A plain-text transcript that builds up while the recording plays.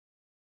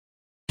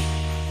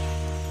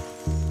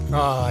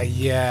Oh,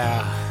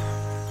 yeah.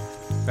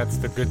 That's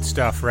the good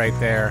stuff right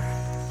there.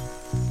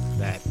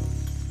 That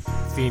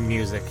theme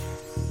music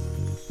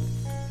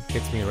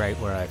hits me right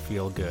where I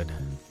feel good,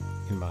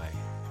 in my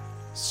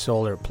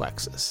solar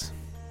plexus.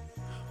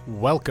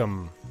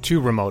 Welcome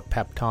to Remote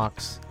Pep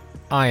Talks.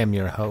 I am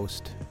your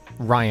host,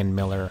 Ryan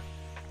Miller,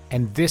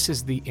 and this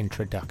is the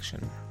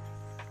introduction.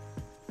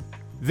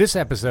 This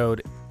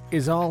episode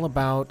is all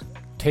about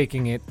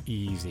taking it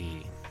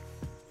easy.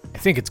 I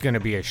think it's going to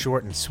be a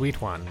short and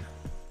sweet one,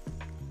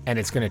 and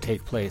it's going to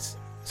take place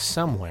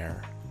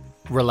somewhere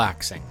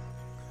relaxing.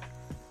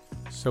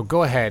 So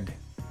go ahead,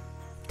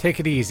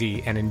 take it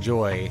easy, and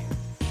enjoy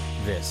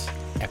this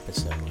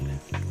episode.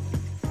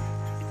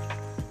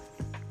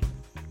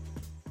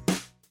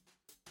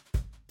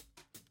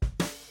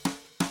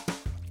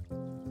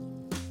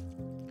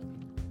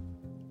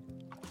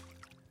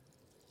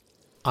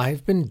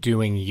 I've been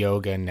doing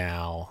yoga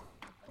now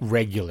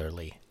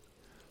regularly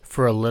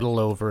for a little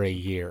over a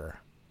year,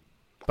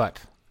 but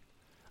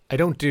I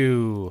don't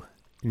do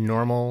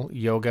normal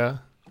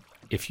yoga.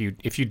 If you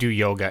do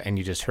yoga and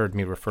you just heard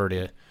me refer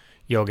to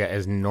yoga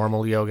as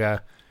normal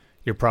yoga,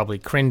 you're probably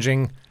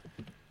cringing,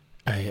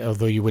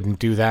 although you wouldn't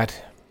do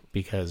that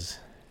because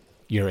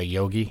you're a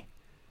yogi,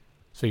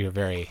 so you're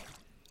very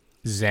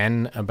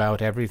zen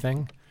about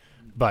everything.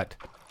 But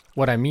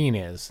what I mean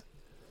is,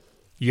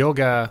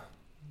 yoga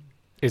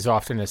is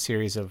often a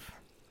series of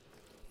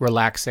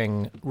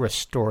relaxing,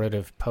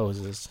 restorative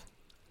poses.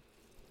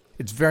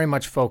 It's very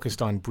much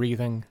focused on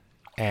breathing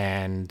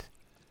and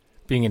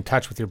being in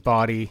touch with your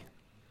body,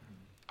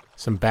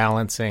 some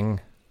balancing,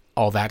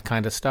 all that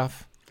kind of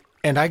stuff.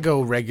 And I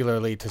go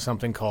regularly to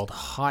something called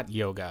hot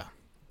yoga,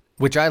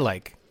 which I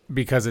like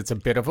because it's a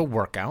bit of a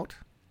workout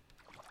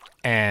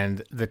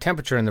and the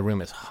temperature in the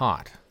room is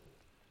hot.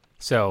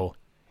 So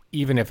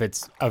even if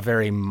it's a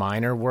very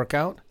minor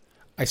workout,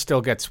 I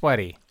still get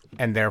sweaty.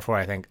 And therefore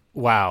I think,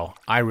 wow,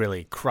 I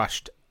really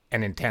crushed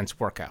an intense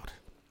workout.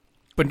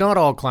 But not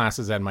all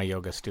classes at my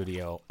yoga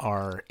studio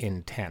are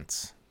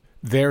intense.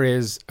 There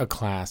is a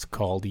class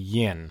called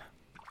Yin,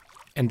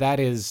 and that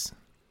is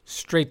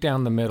straight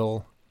down the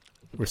middle,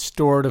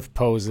 restorative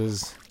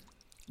poses,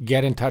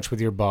 get in touch with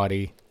your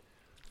body,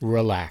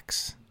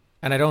 relax.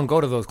 And I don't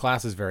go to those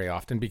classes very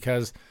often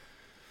because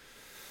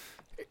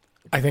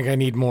I think I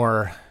need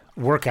more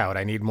workout.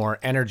 I need more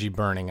energy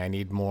burning. I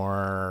need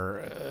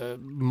more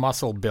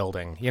muscle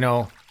building. You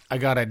know, I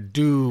gotta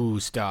do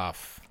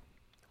stuff.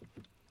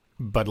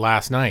 But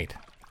last night,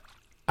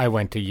 I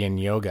went to Yin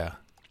Yoga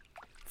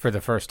for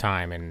the first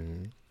time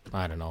in,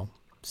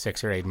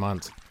 6 or 8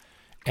 months.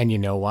 And you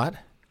know what?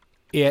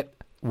 It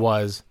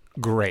was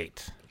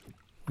great.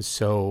 It was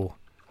so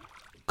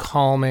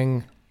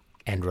calming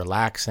and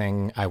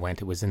relaxing.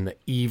 It was in the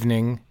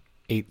evening,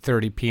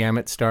 8:30 p.m.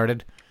 it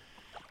started,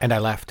 and I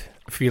left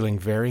feeling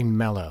very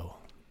mellow,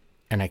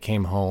 and I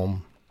came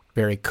home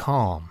very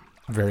calm,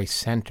 very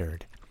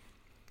centered,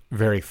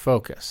 very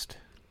focused.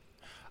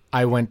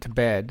 I went to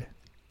bed,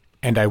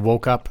 and I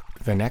woke up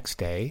the next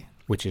day,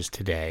 which is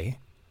today,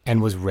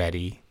 and was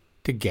ready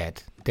to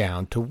get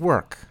down to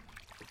work.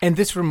 And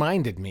this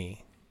reminded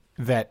me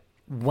that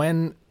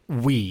when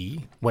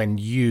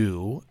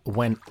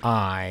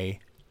I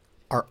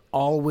are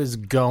always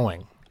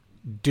going,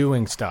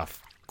 doing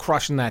stuff,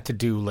 crushing that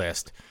to-do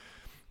list,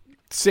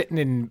 sitting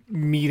in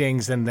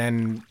meetings and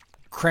then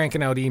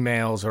cranking out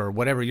emails or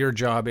whatever your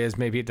job is.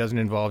 Maybe it doesn't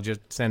involve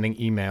just sending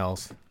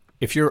emails.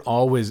 If you're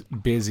always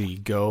busy,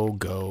 go,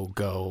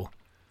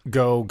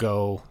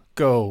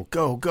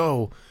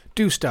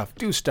 do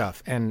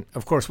stuff. And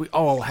of course, we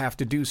all have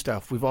to do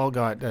stuff. We've all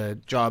got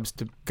jobs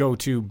to go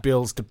to,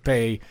 bills to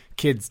pay,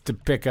 kids to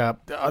pick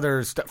up,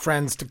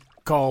 friends to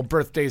call,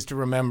 birthdays to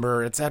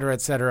remember, etc.,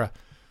 etc.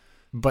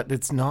 But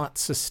it's not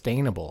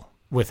sustainable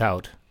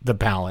without the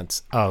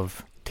balance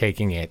of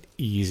taking it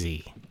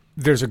easy.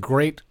 There's a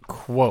great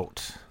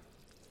quote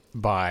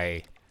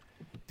by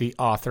the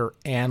author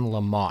Anne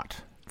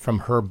Lamott from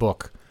her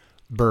book,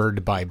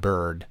 Bird by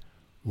Bird,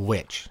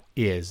 which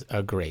is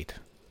a great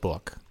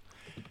book.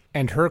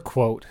 And her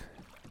quote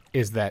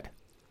is that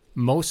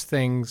most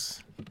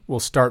things will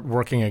start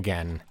working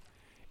again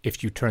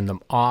if you turn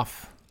them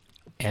off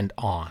and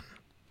on,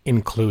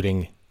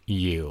 including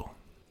you.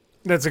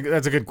 That's a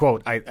good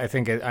quote. I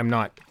think I'm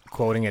not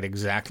quoting it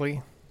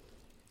exactly,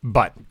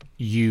 but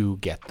you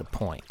get the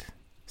point.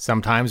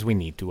 Sometimes we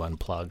need to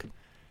unplug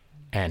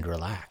and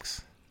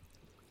relax.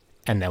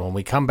 And then when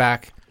we come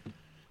back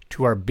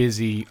to our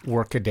busy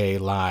workaday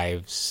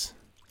lives,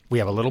 we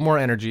have a little more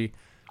energy,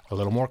 a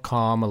little more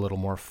calm, a little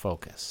more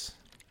focus.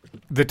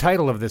 The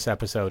title of this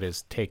episode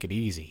is Take It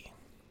Easy.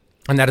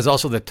 And that is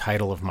also the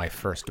title of my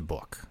first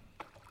book,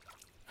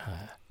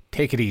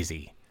 Take It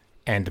Easy,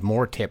 and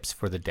More Tips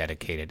for the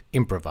Dedicated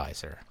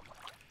Improviser.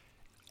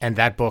 And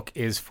that book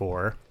is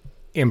for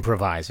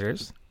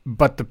improvisers,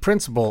 but the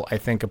principle, I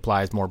think,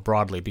 applies more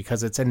broadly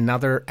because it's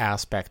another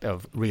aspect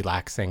of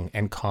relaxing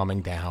and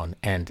calming down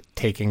and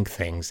taking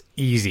things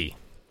easy.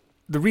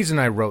 The reason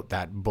I wrote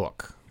that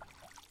book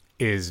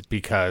is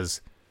because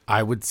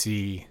I would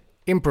see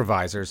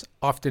improvisers,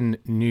 often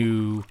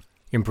new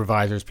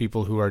improvisers,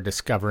 people who are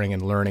discovering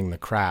and learning the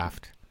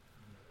craft,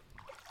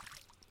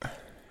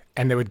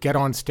 and they would get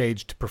on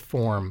stage to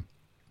perform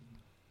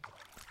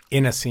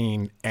in a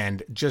scene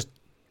and just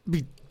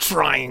be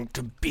trying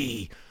to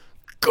be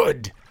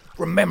good.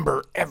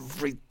 Remember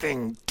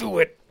everything. Do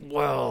it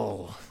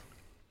well.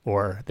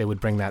 Or they would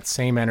bring that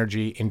same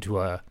energy into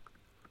a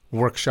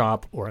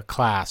workshop or a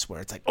class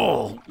where it's like,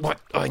 oh, what?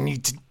 I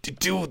need to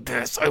do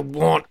this. I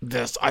want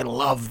this. I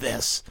love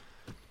this.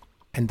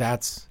 And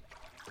that's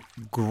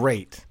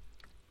great.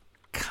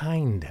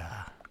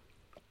 Kinda.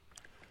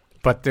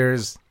 But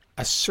there's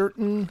a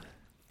certain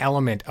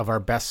element of our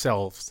best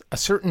selves, a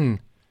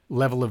certain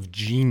level of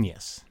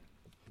genius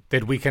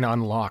that we can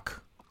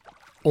unlock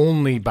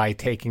only by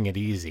taking it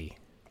easy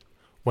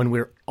when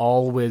we're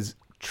always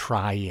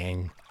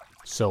trying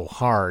so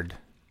hard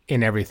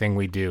in everything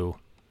we do.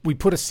 We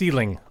put a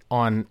ceiling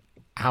on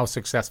how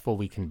successful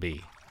we can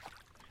be.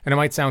 And it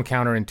might sound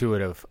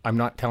counterintuitive. I'm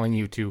not telling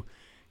you to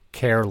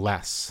care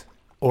less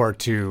or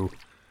to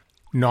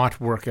not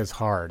work as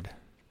hard.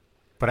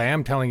 But I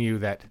am telling you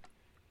that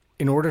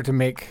in order to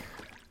make...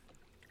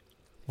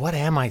 What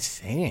am I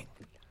saying?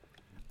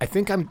 I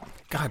think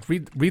God,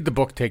 read the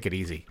book, Take It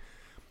Easy.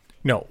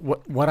 No,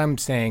 what I'm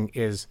saying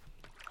is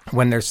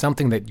when there's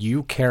something that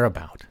you care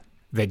about,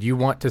 that you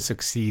want to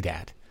succeed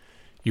at,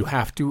 you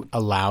have to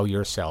allow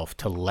yourself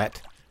to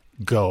let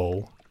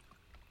go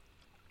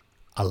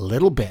a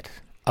little bit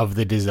of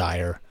the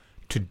desire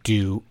to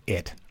do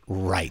it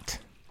right.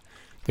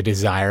 The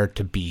desire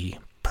to be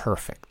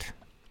perfect.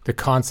 The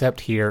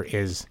concept here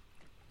is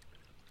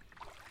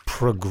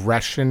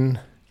progression,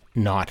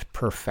 not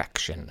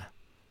perfection.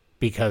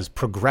 Because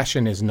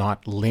progression is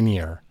not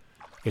linear.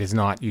 It is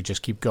not you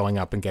just keep going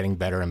up and getting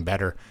better and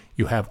better.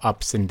 You have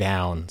ups and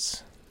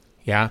downs.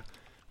 Yeah?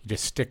 You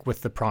just stick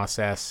with the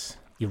process.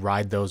 You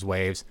ride those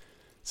waves.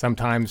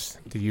 Sometimes,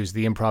 to use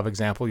the improv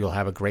example, you'll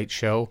have a great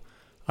show.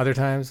 Other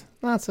times,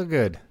 not so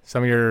good.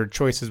 Some of your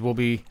choices will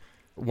be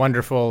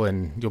wonderful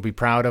and you'll be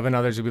proud of, and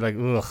others you'll be like,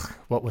 ugh,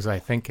 what was I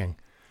thinking?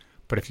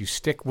 But if you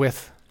stick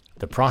with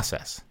the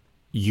process,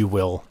 you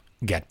will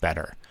get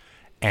better.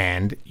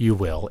 And you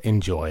will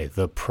enjoy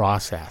the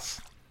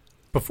process.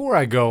 Before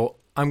I go,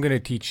 I'm going to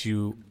teach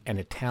you an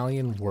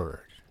Italian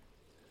word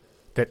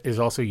that is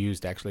also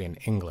used actually in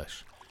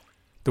English.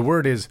 The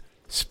word is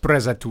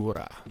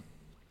sprezzatura,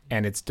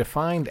 and it's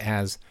defined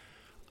as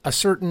a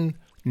certain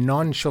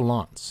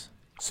nonchalance,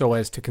 so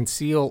as to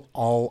conceal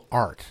all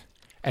art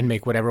and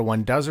make whatever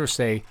one does or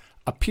say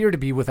appear to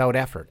be without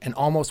effort and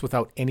almost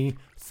without any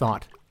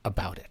thought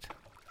about it.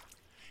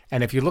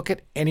 And if you look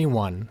at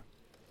anyone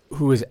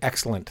who is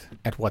excellent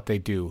at what they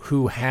do,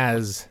 who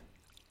has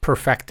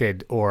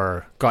perfected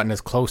or gotten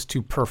as close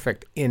to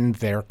perfect in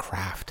their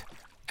craft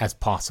as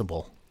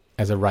possible,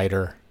 as a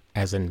writer,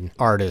 as an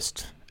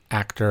artist,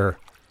 actor,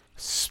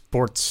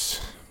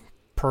 sports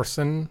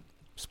person,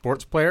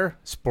 sports player,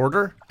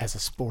 sporter, as a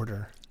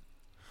sporter,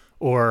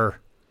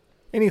 or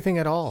anything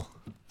at all.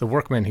 The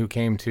workmen who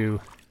came to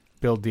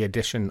build the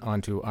addition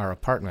onto our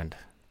apartment,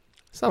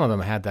 some of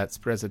them had that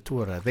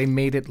sprezzatura. They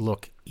made it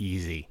look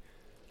easy.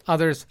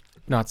 Others,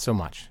 not so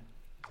much.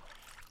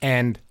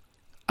 And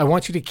I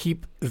want you to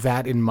keep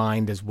that in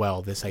mind as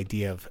well, this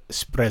idea of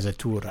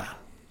sprezzatura.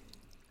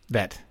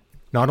 That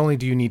not only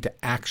do you need to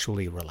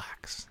actually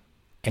relax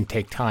and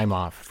take time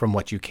off from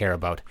what you care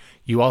about,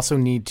 you also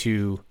need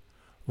to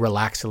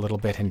relax a little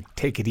bit and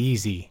take it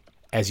easy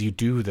as you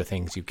do the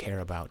things you care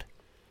about.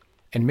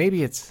 And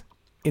maybe it's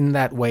in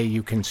that way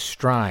you can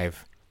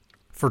strive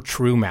for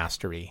true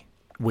mastery,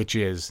 which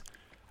is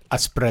a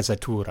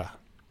sprezzatura,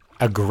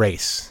 a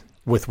grace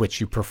with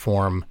which you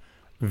perform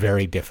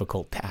very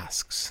difficult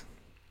tasks.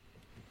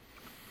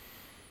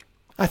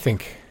 I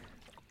think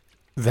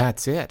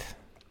that's it.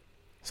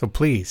 So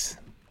please,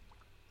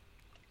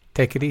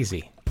 take it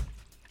easy.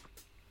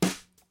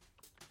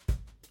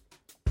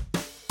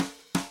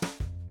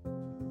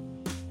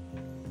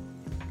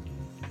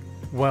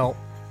 Well,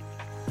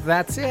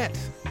 that's it.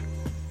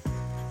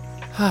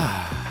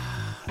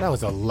 That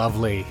was a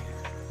lovely,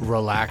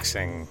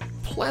 relaxing,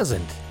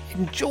 pleasant,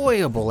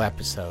 enjoyable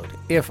episode,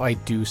 if I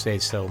do say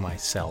so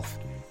myself.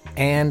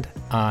 And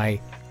I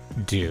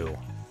do.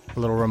 A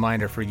little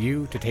reminder for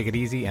you to take it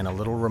easy, and a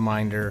little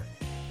reminder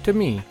to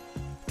me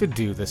to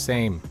do the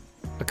same.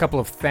 A couple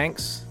of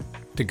thanks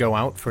to go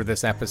out for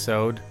this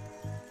episode.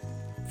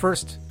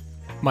 First,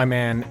 my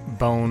man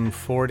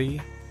Bone40,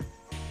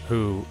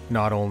 who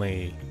not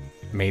only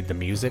made the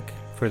music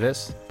for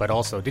this, but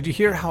also, did you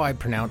hear how I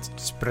pronounced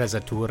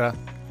sprezzatura?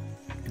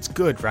 It's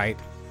good, right?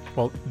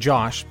 Well,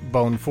 Josh,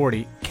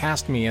 Bone40,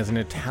 cast me as an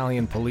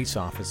Italian police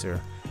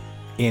officer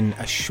in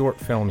a short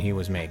film he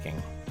was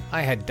making.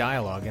 I had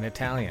dialogue in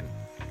Italian.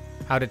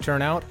 How'd it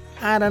turn out?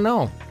 I don't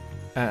know.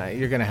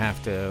 You're going to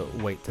have to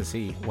wait to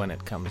see when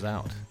it comes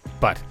out.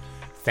 But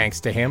thanks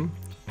to him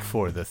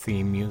for the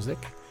theme music.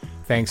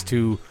 Thanks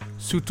to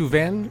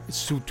Sutuven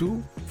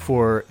Sutu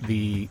for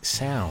the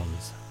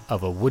sounds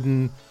of a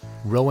wooden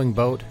rowing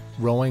boat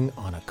rowing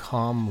on a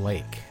calm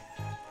lake.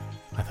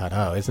 I thought,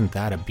 oh, isn't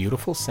that a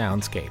beautiful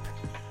soundscape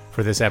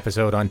for this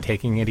episode on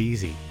Taking It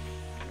Easy?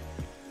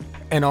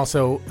 And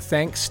also,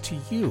 thanks to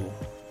you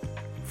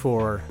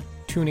for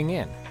tuning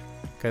in,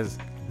 because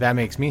that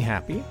makes me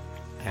happy,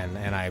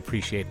 and I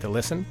appreciate the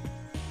listen.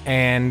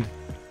 And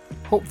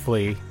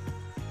hopefully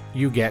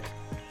you get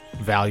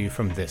value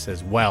from this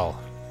as well.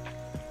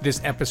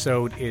 This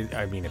episode is,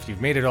 if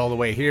you've made it all the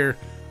way here,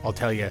 I'll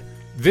tell you,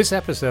 this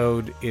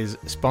episode is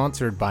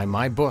sponsored by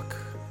my book,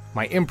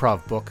 my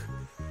improv book,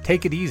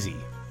 Take It Easy,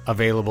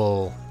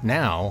 available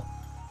now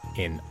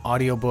in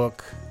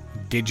audiobook,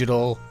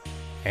 digital,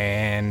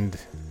 and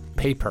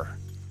paper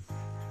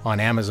on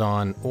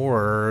Amazon,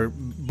 or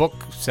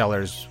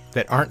booksellers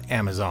that aren't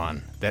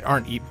Amazon,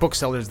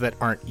 booksellers that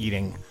aren't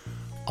eating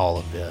all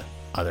of the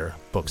other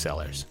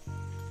booksellers.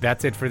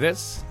 That's it for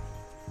this.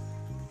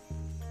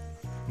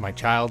 My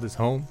child is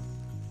home.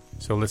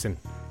 So listen,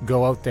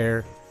 go out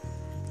there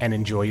and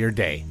enjoy your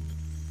day.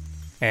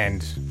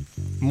 And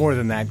more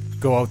than that,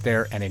 go out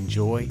there and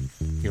enjoy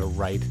your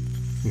right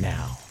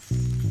now.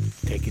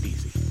 Take it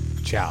easy.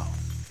 Ciao.